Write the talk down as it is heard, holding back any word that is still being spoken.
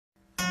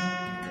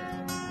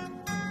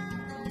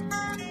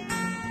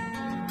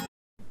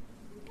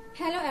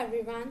Hello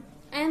everyone,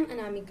 I am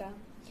Anamika.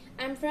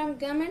 I am from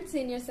Government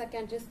Senior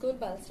Secondary School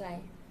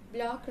Sarai,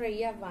 Block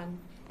Raya 1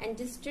 and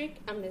District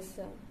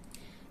Amritsar.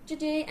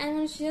 Today I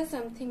will share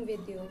something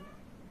with you.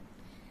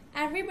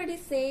 Everybody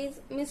says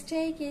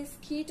mistake is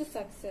key to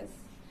success,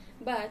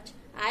 but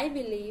I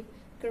believe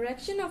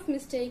correction of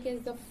mistake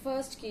is the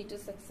first key to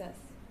success.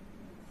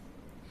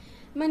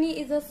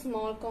 Money is a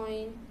small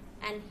coin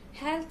and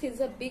health is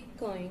a big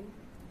coin.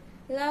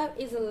 Love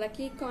is a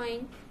lucky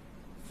coin.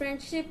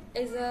 Friendship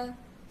is a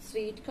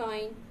sweet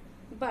coin,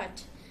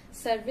 but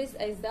service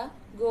is the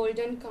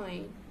golden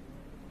coin.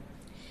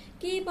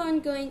 Keep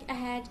on going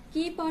ahead,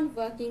 keep on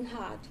working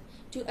hard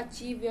to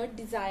achieve your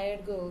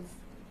desired goals.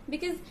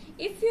 Because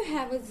if you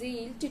have a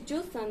zeal to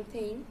do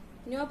something,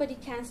 nobody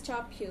can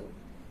stop you.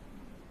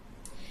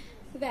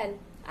 Well,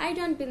 I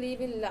don't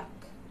believe in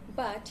luck,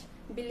 but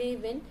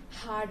believe in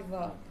hard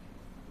work.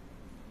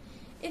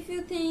 If you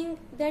think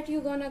that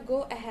you're gonna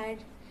go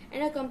ahead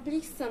and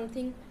accomplish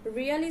something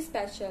really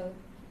special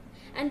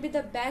and be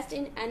the best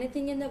in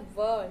anything in the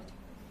world,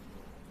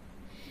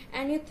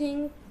 and you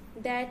think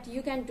that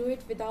you can do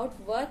it without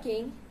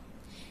working,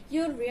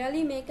 you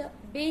really make a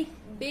big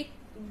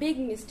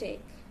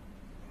mistake.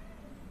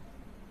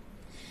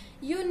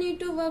 You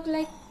need to work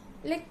like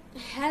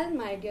hell,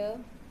 my dear.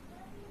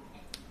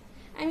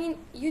 I mean,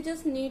 you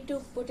just need to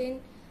put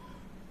in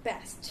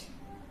best.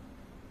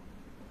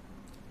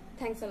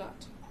 Thanks a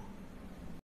lot.